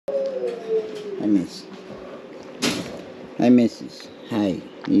Hi, Miss. Hi, Mrs. Hi.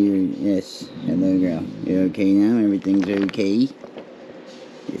 Yes. Hello, girl. You okay now? Everything's okay?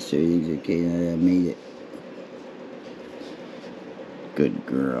 Yes, everything's okay. I made it. Good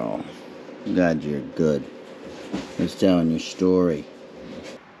girl. Glad you're good. I was telling your story.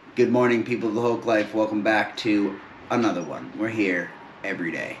 Good morning, people of the Hulk Life. Welcome back to another one. We're here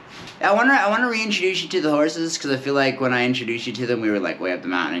every day. I want to reintroduce you to the horses, because I feel like when I introduced you to them, we were like way up the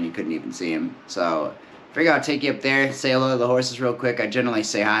mountain and you couldn't even see them. So I figured I'll take you up there, say hello to the horses real quick. I generally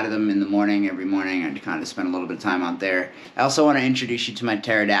say hi to them in the morning, every morning. I kind of spend a little bit of time out there. I also want to introduce you to my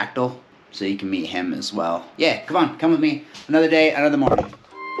pterodactyl, so you can meet him as well. Yeah, come on, come with me. Another day, another morning.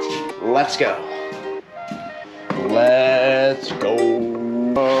 Let's go. Let's go.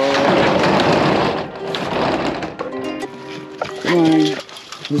 Good morning.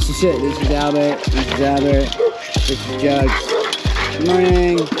 This is it. This is Albert. This is Albert. This is Jugs. Good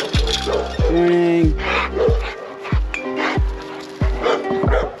morning. Good morning.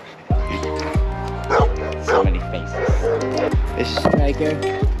 So many faces. This is Striker.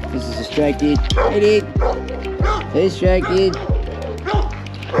 This is a Strike Dude. Hey, dude. Hey, Strike Dude.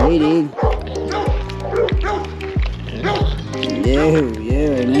 Hey, dude.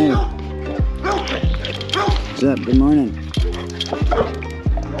 Yeah, I know. What's up? Good morning.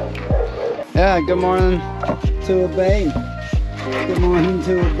 Yeah, good morning to a Bane. Good morning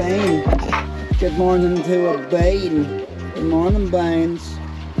to a Bane. Good morning to a Bane. Good morning, Banes.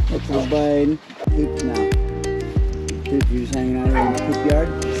 What's a Bane? Poop now. Poop, you're just hanging out here in the poop yard?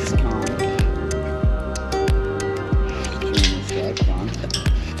 This is calm.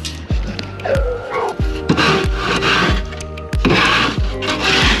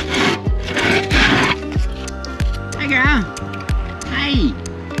 Hi, girl. Hi.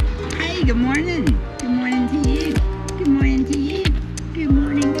 Hi, good morning. Good morning to you. Good morning to you. Good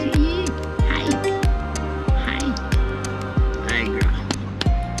morning to you. Hi. Hi. Hi, girl.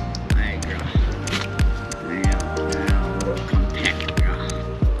 Hi, girl. Come peck, girl.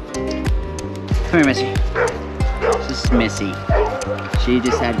 Come here, Missy. This is Missy. She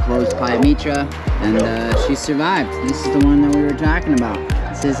just had closed pyometra, and she survived. This is the one that we were talking about.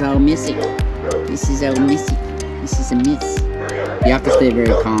 This is our Missy. This is our Missy. This is a miss. You have to stay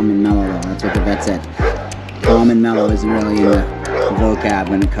very calm and mellow, though. That's what the vet said. Calm and mellow isn't really in the vocab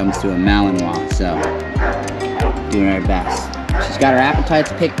when it comes to a Malinois, so doing our best. She's got her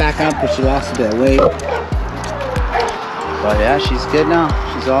appetites picked back up because she lost a bit of weight. But yeah, she's good now.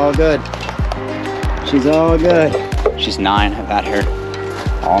 She's all good. She's all good. She's 9. I've had her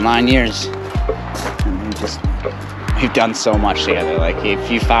all 9 years. And we've done so much together. Like, if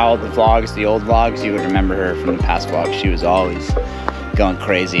you followed the vlogs, the old vlogs, you would remember her from the past vlogs. She was always going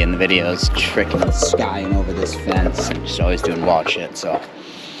crazy in the videos, tricking and skying over this fence, and just always doing wild shit, so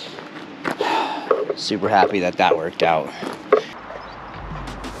super happy that that worked out.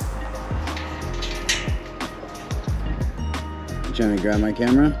 You trying to grab my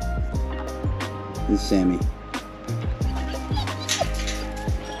camera? This is Sammy.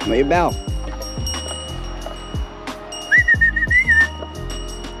 What your bell?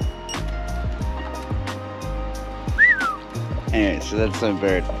 Anyway, so that's my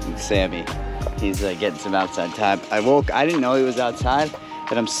bird, Sammy. He's getting some outside time. I didn't know he was outside,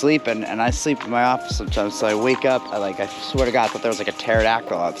 but I'm sleeping, and I sleep in my office sometimes, so I wake up, I swear to God, I thought there was like a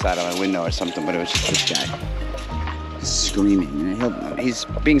pterodactyl outside of my window or something, but it was just this guy. Just screaming. He's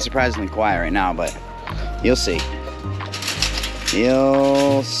being surprisingly quiet right now, but you'll see.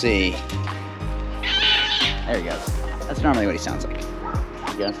 You'll see. There he goes. That's normally what he sounds like.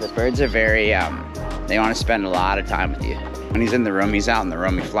 The birds are very, they want to spend a lot of time with you. When he's in the room, he's out in the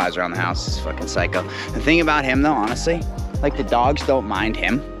room, he flies around the house, he's fucking psycho. The thing about him though, honestly, like the dogs don't mind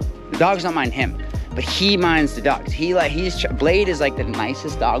him. The dogs don't mind him, but he minds the dogs. Blade is like the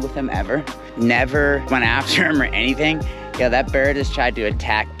nicest dog with him ever. Never went after him or anything. Yeah, that bird has tried to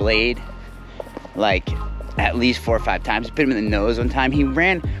attack Blade like at least 4 or 5 times. Bit him in the nose one time.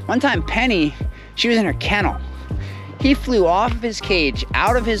 One time Penny, she was in her kennel. He flew off of his cage,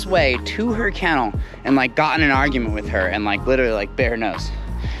 out of his way to her kennel, and like got in an argument with her and like literally like bit her nose.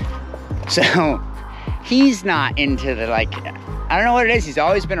 So he's not into the I don't know what it is. He's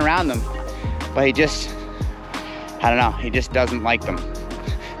always been around them, but he just, I don't know. He just doesn't like them.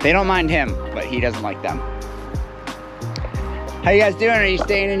 They don't mind him, but he doesn't like them. How you guys doing? Are you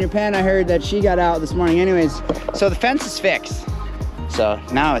staying in your pen? I heard that she got out this morning anyways. So the fence is fixed. So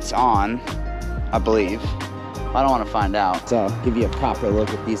now it's on, I believe. I don't want to find out. So I'll give you a proper look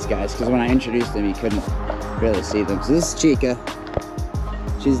at these guys, because when I introduced them, you couldn't really see them. So this is Chica.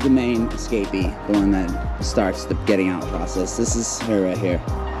 She's the main escapee, the one that starts the getting out process. This is her right here.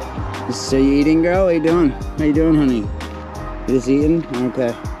 So you eating, girl? What you doing? How you doing, honey? You just eating?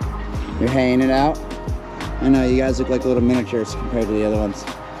 Okay. You're haying it out? I know, you guys look like little miniatures compared to the other ones.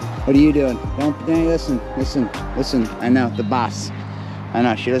 What are you doing? Hey, listen. I know, the boss. I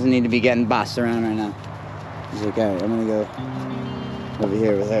know, she doesn't need to be getting bossed around right now. She's like, all right, I'm gonna go over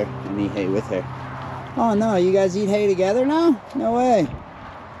here with her and eat hay with her. Oh no, you guys eat hay together now? No way.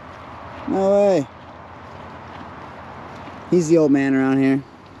 No way. He's the old man around here.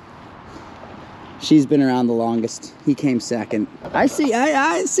 She's been around the longest. He came second. I see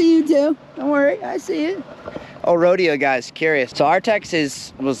you too. Don't worry, I see you. Oh, rodeo guys, curious. So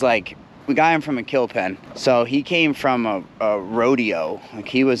Artex was like, we got him from a kill pen. So he came from a rodeo. Like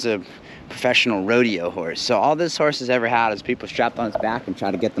he was a professional rodeo horse. So all this horse has ever had is people strapped on his back and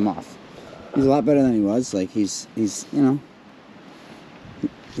try to get them off. He's a lot better than he was. Like he's you know,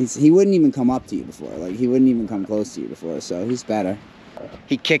 he wouldn't even come up to you before. Like he wouldn't even come close to you before. So he's better.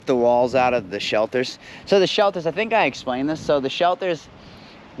 He kicked the walls out of the shelters. So the shelters, I think I explained this. So the shelters,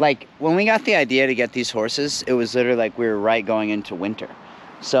 like when we got the idea to get these horses, it was literally like we were right going into winter.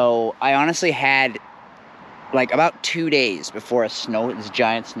 So I honestly had like about 2 days before this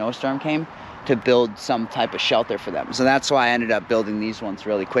giant snowstorm came to build some type of shelter for them. So that's why I ended up building these ones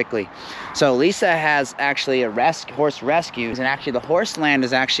really quickly. So Lisa has actually a horse rescue, and actually the horse land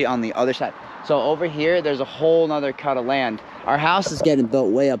is actually on the other side. So over here, there's a whole nother cut of land. Our house is getting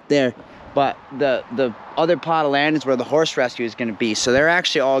built way up there, but the other plot of land is where the horse rescue is gonna be. So they're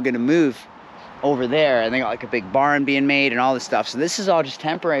actually all gonna move over there, and they got like a big barn being made and all this stuff. So this is all just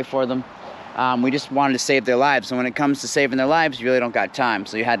temporary for them. We just wanted to save their lives. And when it comes to saving their lives, you really don't got time.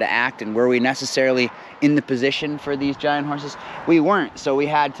 So you had to act. And were we necessarily in the position for these giant horses? We weren't. So we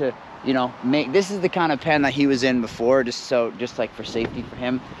had to, you know, this is the kind of pen that he was in before, just like for safety for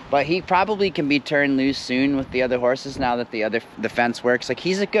him. But he probably can be turned loose soon with the other horses now that the fence works. Like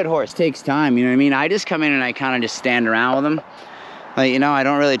he's a good horse. It takes time, you know what I mean? I just come in and I kind of just stand around with him. Like, you know, I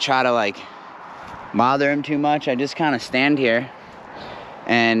don't really try to like bother him too much. I just kind of stand here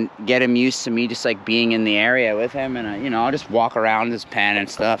and get him used to me just like being in the area with him, and you know, I'll just walk around his pen and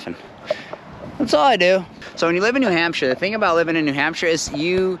stuff, and that's all I do. So when you live in New Hampshire, the thing about living in New Hampshire is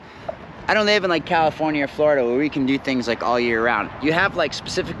I don't live in like California or Florida where we can do things like all year round. You have like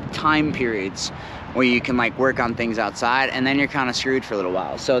specific time periods where you can like work on things outside, and then you're kind of screwed for a little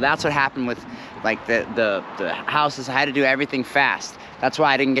while. So that's what happened with like the houses. I had to do everything fast. That's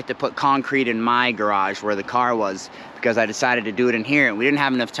why I didn't get to put concrete in my garage where the car was, because I decided to do it in here, and we didn't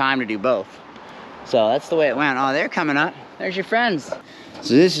have enough time to do both. So that's the way it went. Oh, they're coming up. There's your friends.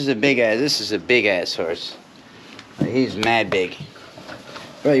 So this is a big ass horse. He's mad big.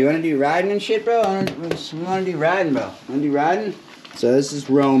 Bro, you wanna do riding and shit, bro? We wanna do riding, bro. Wanna do riding? So this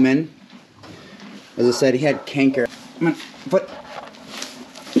is Roman. As I said, he had canker. Come on, foot.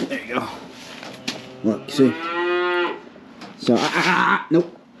 There you go. Look, see? So,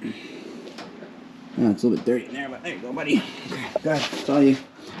 nope. Oh, it's a little bit dirty in there, but there you go, buddy. Okay, go ahead, it's all you.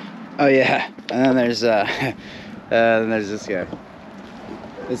 Oh yeah, and then there's this guy.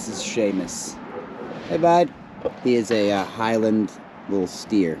 This is Seamus. Hey, bud. He is a Highland little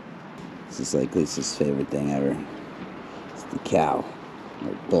steer. This is like Lisa's favorite thing ever. It's the cow,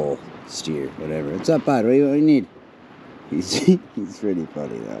 or bull, steer, whatever. What's up, bud? What do you need? He's pretty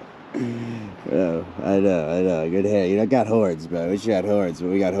funny though. Oh, I know. Good hair. You don't got horns, bro. We should have horns, but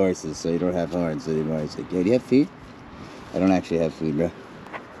we got horses, so you don't have horns anymore. He's like, hey, do you have feet? I don't actually have feet, bro.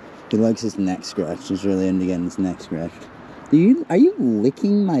 He likes his neck scratched. He's really into getting his neck scratched. Are you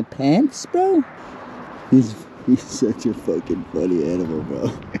licking my pants, bro? He's such a fucking funny animal, bro.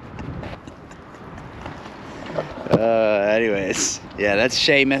 Anyways, yeah, that's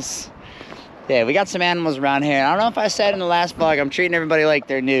Seamus. Yeah, we got some animals around here. I don't know if I said in the last vlog, I'm treating everybody like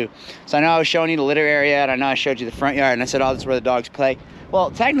they're new. So I know I was showing you the litter area, and I know I showed you the front yard, and I said, oh, this is where the dogs play.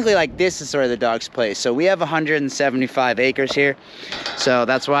 Well, technically, like, this is where the dogs play. So we have 175 acres here. So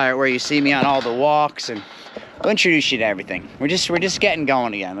that's where you see me on all the walks, and we'll introduce you to everything. We're just getting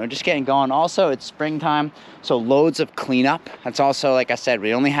going again. We're just getting going. Also, it's springtime, so loads of cleanup. That's also, like I said,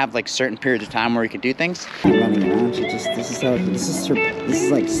 we only have like certain periods of time where we can do things. Running around, this is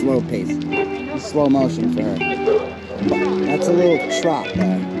like slow pace, slow motion for her. That's a little trot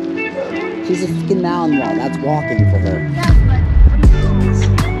there. She's a fucking mountain wall. That's walking for her.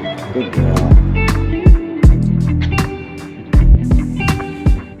 Good girl.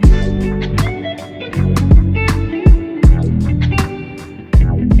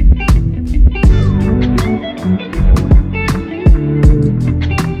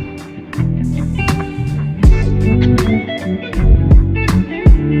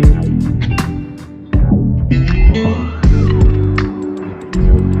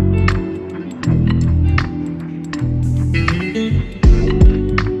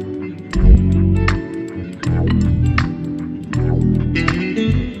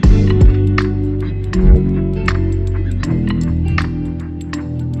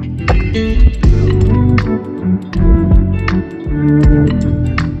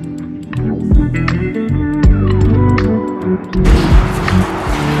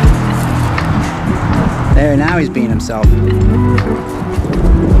 himself.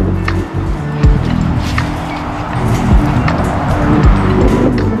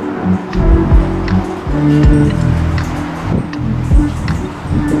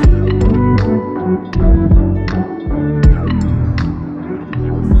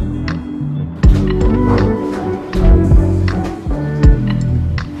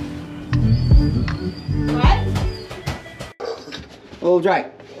 Little Drake.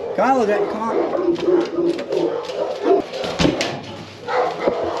 Come on, little Drake, come on.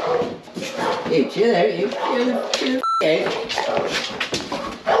 You chill there, you chill. Okay.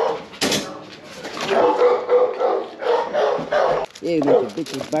 Yeah, you make the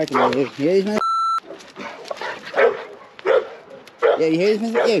bitches barking over here. You hear this, man? Yeah, you hear this,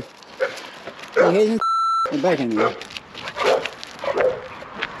 man? Yeah. You hear this, man? They're barking at me.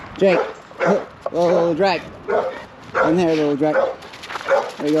 Drake. Little Drake. Come here, little Drake.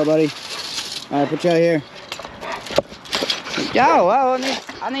 There you go, buddy. Alright, put you out here. Yo, well,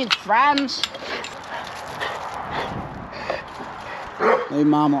 I need friends. Hey,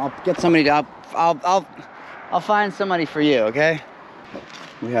 Mama, I'll get somebody to, I'll find somebody for you, okay?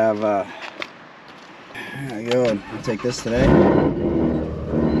 We have, there you go, I'll take this today.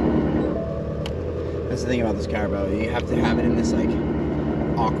 That's the thing about this car, bro. You have to have it in this, like,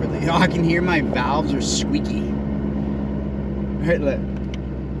 awkwardly. Oh, I can hear my valves are squeaky. Right, look.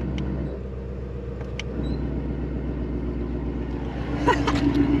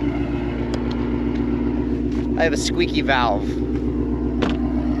 I have a squeaky valve.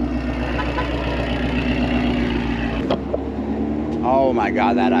 Oh my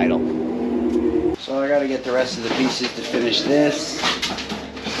god, that idle. So I gotta get the rest of the pieces to finish this.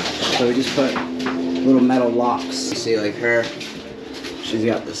 So we just put little metal locks. See, like her, she's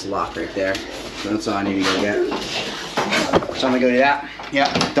got this lock right there. So that's all I need to go get. So I'm gonna go do that.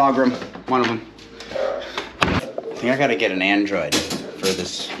 Yeah, dog room, one of them. I think I gotta get an Android for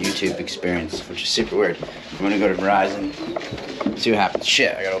this YouTube experience, which is super weird. I'm gonna go to Verizon, see what happens.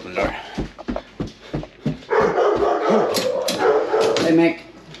 Shit, I gotta open the door. Hey, Mick.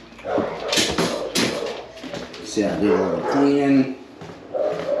 See, I did a little cleaning.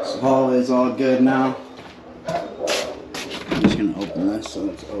 This hallway's all good now. I'm just gonna open this so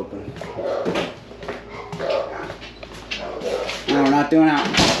it's open. No, we're not doing out.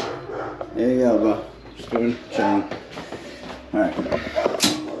 There you go, bro. Just doing chilling. Alright.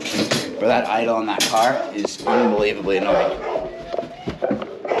 But that idle on that car is unbelievably annoying.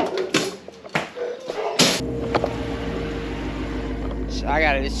 So I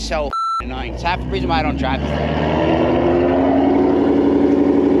got it. It's so annoying. It's half the reason why I don't drive this thing.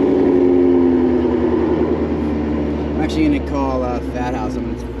 I'm actually gonna call Fat House.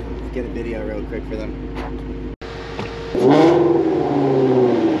 I'm gonna get a video real quick for them.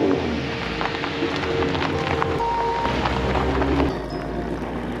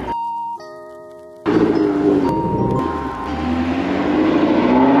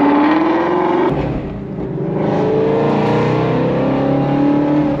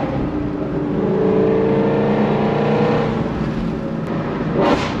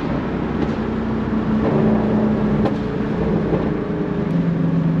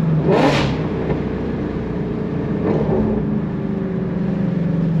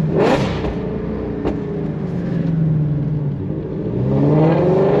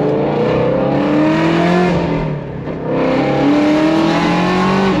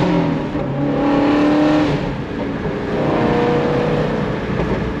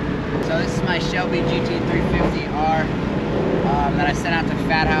 That I sent out to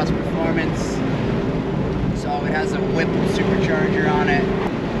Fat House Performance. So it has a whip supercharger on it.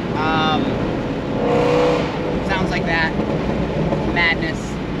 Sounds like that. Madness.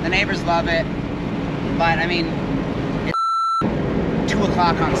 The neighbors love it. But I mean, it's 2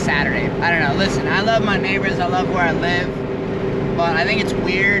 o'clock on Saturday. I don't know. Listen, I love my neighbors. I love where I live. But I think it's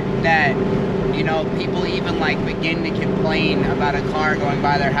weird that, you know, people even like begin to complain about a car going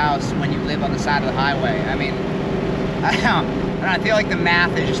by their house when you live on the side of the highway. I mean, I don't know. I feel like the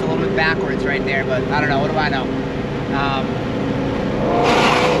math is just a little bit backwards right there, but I don't know. What do I know?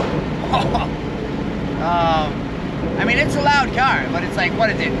 I mean, it's a loud car, but it's like, what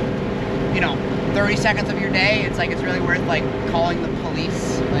is it? You know, 30 seconds of your day? It's like, it's really worth, like, calling the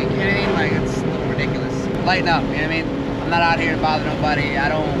police. Like, you know what I mean? Like, it's a little ridiculous. Lighten up, you know what I mean? I'm not out here to bother nobody. I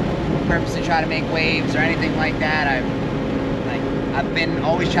don't purposely try to make waves or anything like that. I've been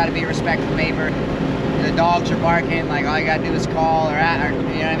always try to be a respectful neighbor. The dogs are barking, like all you gotta do is call or you know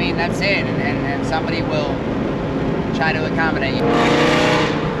what I mean? That's it, and somebody will try to accommodate you.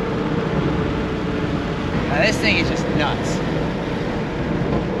 Now this thing is just nuts.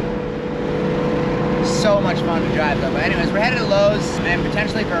 so much fun to drive though. But anyways, we're headed to Lowe's and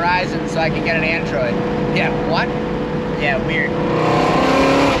potentially Verizon so I can get an Android. Yeah, what? Yeah, weird.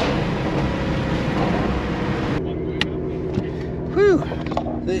 Whew.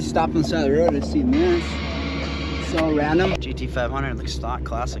 They just stopped on the side of the road to see this. So random. GT500 looks stock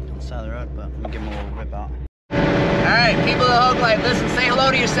classic on the side of the road, but I'm gonna give him a little rip out. Alright, people of the Hogue Life, listen, say hello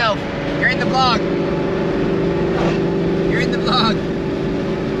to yourself. You're in the vlog. You're in the vlog.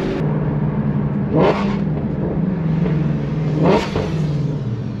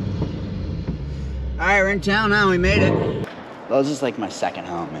 Alright, we're in town now, we made it. Lowe's is like my second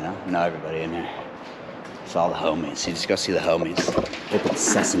home, you know? I know everybody in here. It's all the homies. You just go see the homies. Open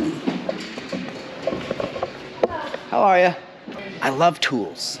sesame. How are you? I love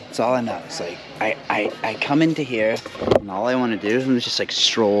tools. That's all I know. It's like, I come into here and all I want to do is just like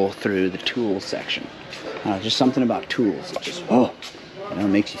stroll through the tool section. Just something about tools. It just, oh, you know, it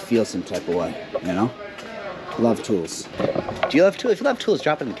makes you feel some type of way, you know? Love tools. Do you love tools? If you love tools,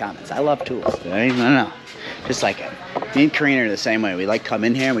 drop it in the comments. I love tools. I don't know. Just like it. Me and Karina are the same way. We like come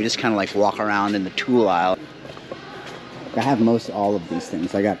in here and we just kind of like walk around in the tool aisle. I have most all of these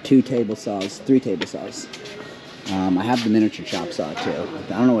things. I got 2 table saws, 3 table saws. I have the miniature chop saw too.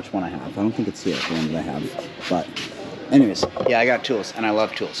 I don't know which one I have. I don't think it's here, the one that I have. But anyways, yeah, I got tools and I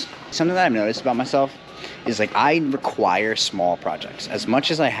love tools. Something that I've noticed about myself is like I require small projects. As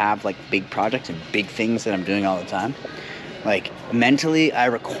much as I have like big projects and big things that I'm doing all the time, like mentally I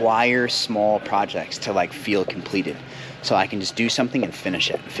require small projects to like feel completed. So I can just do something and finish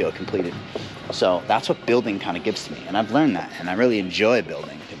it and feel completed. So that's what building kind of gives to me. And I've learned that and I really enjoy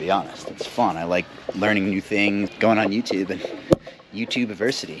building, to be honest. It's fun. I like learning new things, going on YouTube and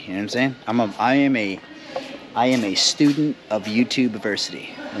YouTube-iversity, you know what I'm saying? I am a student of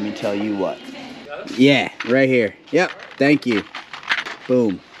YouTube-iversity. Let me tell you what. Yeah, right here. Yep, thank you.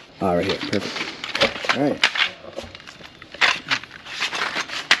 Boom. Oh, right here, perfect. All right.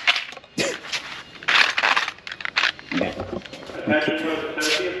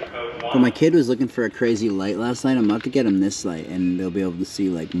 But my kid was looking for a crazy light last night. I'm about to get him this light and they'll be able to see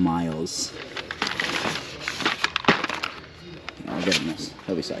like miles. Yeah, I'll get him this.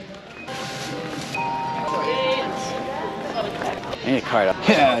 He'll be psyched. I need a card up.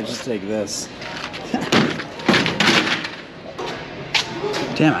 Yeah, just take this.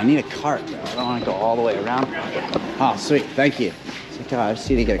 Damn, I need a cart, bro. I don't want to go all the way around. Oh, sweet. Thank you. So, I just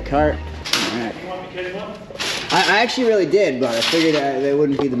need to get a cart. All right. I actually really did, but I figured it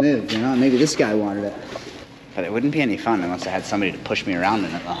wouldn't be the move, you know? Maybe this guy wanted it. But it wouldn't be any fun unless I had somebody to push me around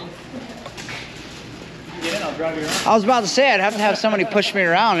in it, though. Get in, I'll drive you around. I was about to say, I'd have to have somebody push me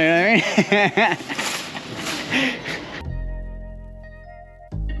around, you know what I mean?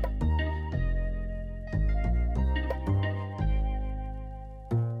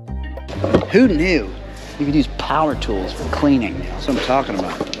 Who knew you could use power tools for cleaning? That's what I'm talking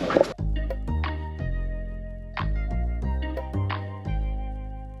about.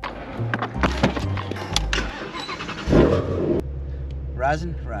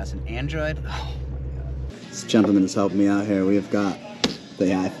 Verizon, Android. Oh my God. This gentleman is helping me out here. We've got we've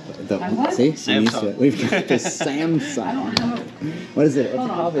got the Samsung. What is it? What's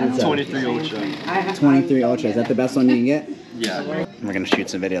it called? 23 Ultra. 23 Ultra. Is that the best one you can get? Yeah. We're gonna shoot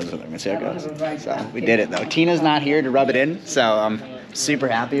some videos with it. We're gonna see how it goes. So we did it though. Tina's not here to rub it in, so I'm super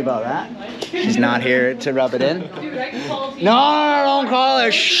happy about that. She's not here to rub it in. No, don't call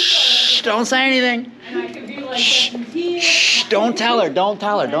her. Shh, don't say anything. Shh, shh, don't tell her. Don't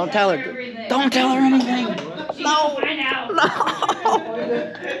tell her. Don't tell her. Don't tell her anything. No, no.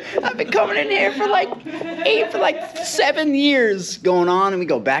 I've been coming in here for like 7 years going on, and we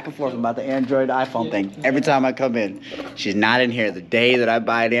go back and forth about the Android iPhone thing every time I come in. She's not in here. The day that I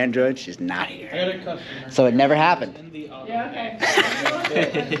buy an Android, she's not here. So it never happened. Yeah, okay.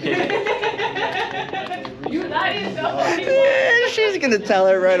 She's gonna tell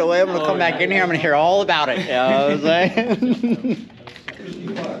her right away. I'm gonna come back in here. I'm gonna hear all about it. You know what I'm saying?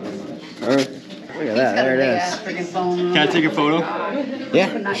 Look at that. There it is. Can I take a photo?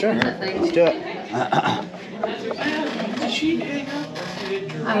 Yeah, sure. Let's do it.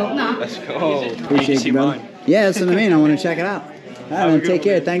 I hope not. Let's go. Appreciate you, brother. Yeah, that's what I mean. I want to check it out. All right, man, take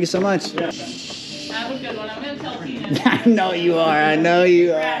care. Thank you so much. Have a good one. I'm going to tell Tina. I know you are. I know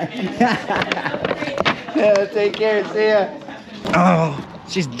you are. Yeah, take care. See ya. Oh,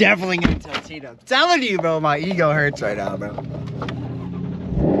 she's definitely going to tell Tina. I'm telling you, bro. My ego hurts right now, bro.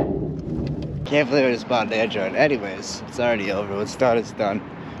 Can't believe I just bought an Android. Anyways, it's already over. What's done is done.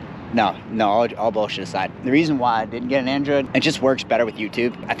 No, all bullshit aside. The reason why I didn't get an Android, it just works better with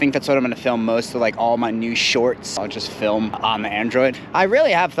YouTube. I think that's what I'm gonna film most of, like all my new shorts. I'll just film on the Android. I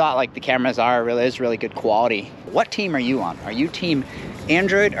really have thought like the cameras is really good quality. What team are you on? Are you team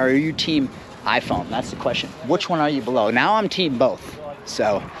Android or are you team iPhone? That's the question. Which one are you below? Now I'm team both.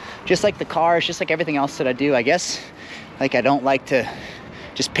 So just like the cars, just like everything else that I do, I guess, like I don't like to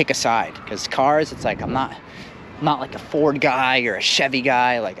just pick a side, because cars, it's like I'm not like a Ford guy or a Chevy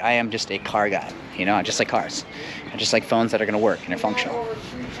guy. Like I am just a car guy, you know. I just like cars. I just like phones that are gonna work and are functional.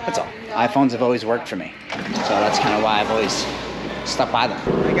 That's all. iPhones have always worked for me, so that's kind of why I've always stuck by them.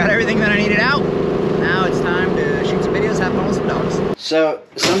 I got everything that I needed out. Now it's time to shoot some videos, have fun with some dogs. So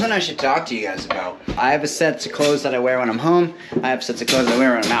something I should talk to you guys about. I have a set of clothes that I wear when I'm home. I have sets of clothes that I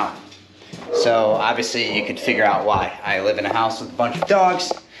wear when I'm out. So obviously you can figure out why. I live in a house with a bunch of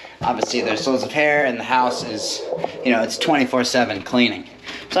dogs. Obviously there's loads of hair and the house is, you know, it's 24/7 cleaning.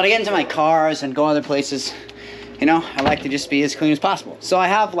 So when I get into my cars and go other places, you know, I like to just be as clean as possible. So I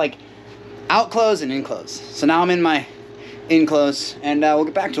have like out clothes and in clothes. So now I'm in my in clothes and we'll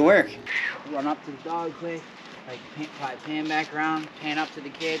get back to work. Run up to the dog play, like probably pan back around, pan up to the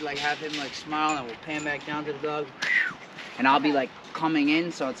kid, like have him like smile, and we'll pan back down to the dog. And I'll be like coming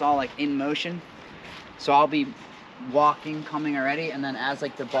in, so it's all like in motion. So I'll be walking, coming already, and then as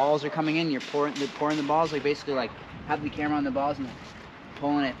like the balls are coming in, you're pouring the balls, like basically like have the camera on the balls and like,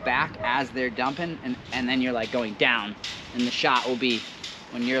 pulling it back as they're dumping, and then you're like going down, and the shot will be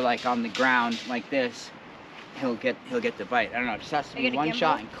when you're like on the ground like this, he'll get the bite. I don't know, it just has to be one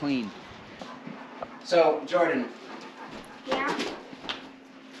shot and clean. So Jordan, Yeah.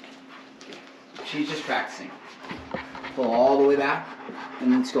 she's just practicing. Pull all the way back,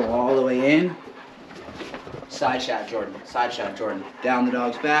 and let's go all the way in. Side shot, Jordan. Side shot, Jordan. Down the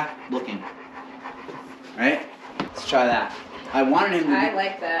dog's back, looking. Right? Let's try that. I wanted him to. I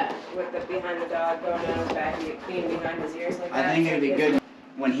like that with the behind the dog going down his back and get clean behind his ears like that. I think it'd be good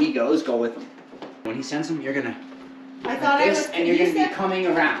when he goes. Go with him. When he sends him, you're gonna. I thought like this, and you're gonna be coming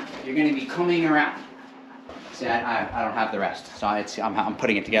around. You're gonna be coming around. See, I don't have the rest, so I'm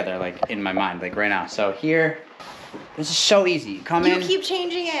putting it together like in my mind, like right now. So here, this is so easy. You come in. You keep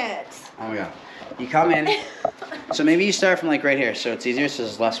changing it. Oh my god. You come in. So maybe you start from like right here, so it's easier, so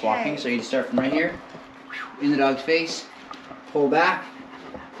there's less walking. So you start from right here, in the dog's face, pull back,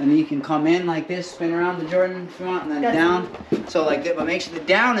 then you can come in like this, spin around the Jordan if you want, and then down. So like that, what makes it, the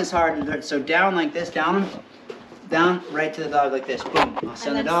down is hard. So down like this, down right to the dog like this. Boom. I'll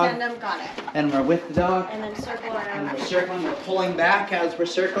send the dog. Send them, got it. And we're with the dog. And then circle And around. we're circling, we're pulling back as we're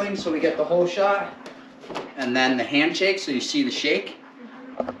circling, so we get the whole shot. And then the handshake, so you see the shake.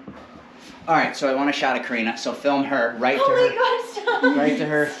 All right, so I want a shot of Karina, so film her right to her. Oh my god, stop. Right to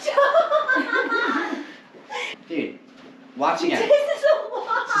her. Stop. Dude, watch again. This is a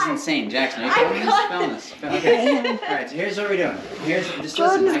lot. This is insane, Jackson. Are you filming this? Film this. Okay. All right, so here's what we're doing. Here's just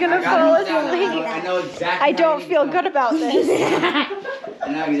Jordan's listen. gonna I got fall it down. asleep. I know exactly. I don't feel good about this. I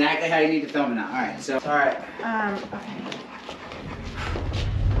know exactly how you need to film it now. All right, so all right. Okay.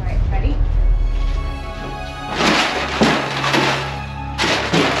 All right, ready?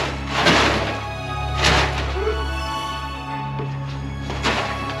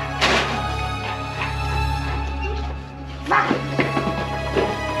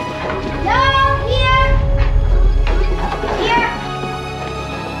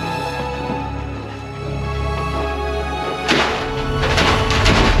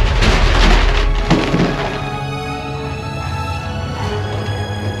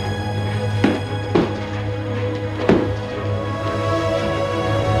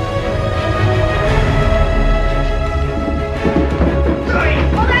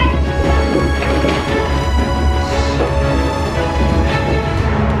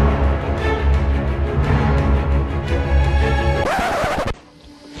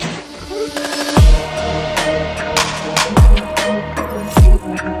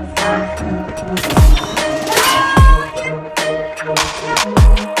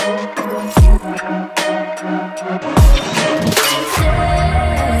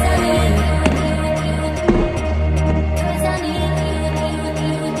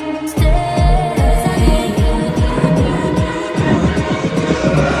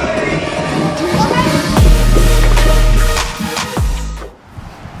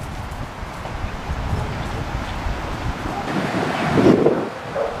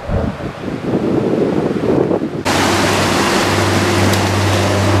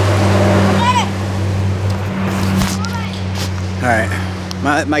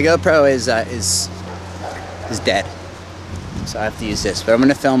 My GoPro is dead, so I have to use this. But I'm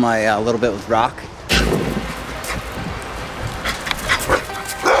gonna film a little bit with Rock.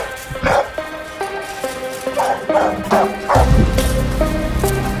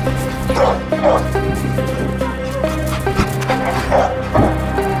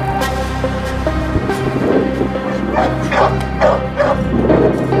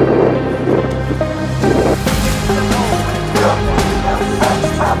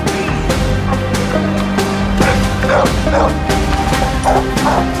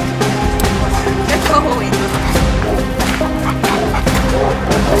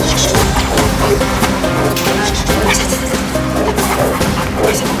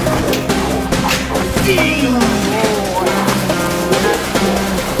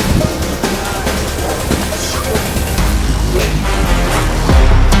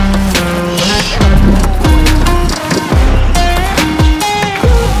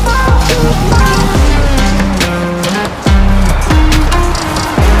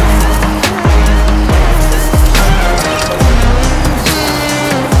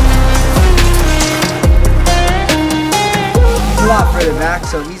 further back.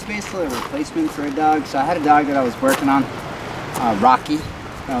 So he's basically a replacement for a dog. So I had a dog that I was working on, Rocky,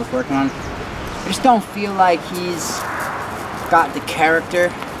 that I was working on. I just don't feel like he's got the character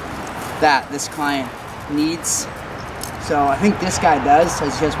that this client needs. So I think this guy does.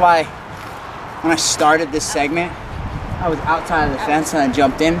 That's why when I started this segment, I was outside of the fence and I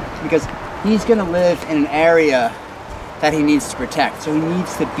jumped in, because he's gonna live in an area that he needs to protect. So he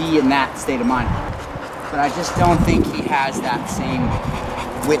needs to be in that state of mind. But I just don't think he has that same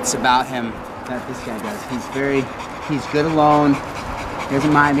wits about him that this guy does. He's good alone. He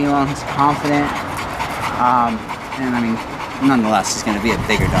doesn't mind being alone. He's confident. And I mean, nonetheless, he's gonna be a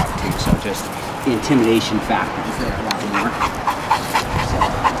bigger dog too. So just the intimidation factor is there a lot more.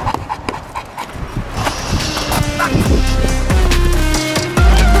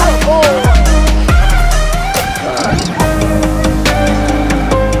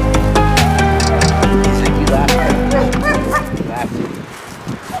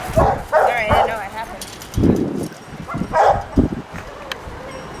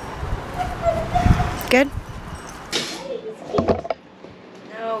 Good?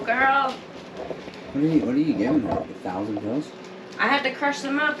 No, girl. What are you giving her? 1,000 pills? I had to crush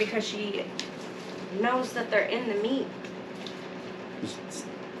them up because she knows that they're in the meat. Just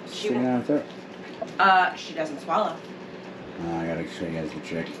sticking out her throat. She doesn't swallow. Oh, I gotta show you guys the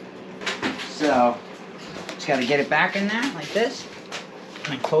trick. So, just gotta get it back in there like this,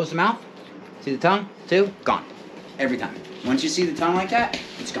 and then close the mouth. See the tongue? 2, gone. Every time. Once you see the tongue like that,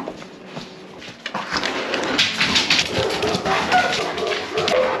 it's gone.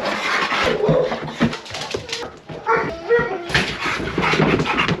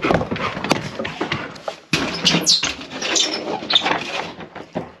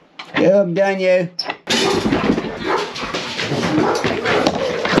 Yeah, I'm done, you.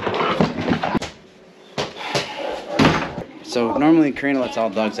 So normally Karina lets all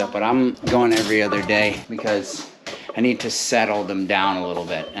dogs up, but I'm going every other day because I need to settle them down a little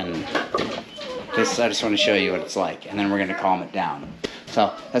bit, and I just want to show you what it's like, and then we're gonna calm it down.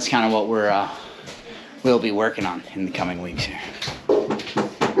 So that's kind of what we'll be working on in the coming weeks here.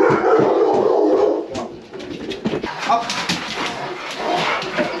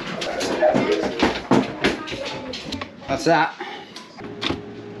 What's that?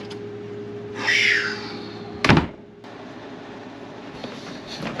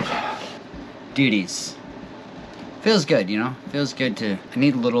 Duties. Feels good, you know? Feels good to... I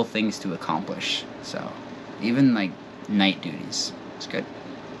need little things to accomplish. So, even like night duties. It's good.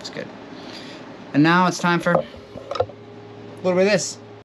 It's good. And now it's time for a little bit of this.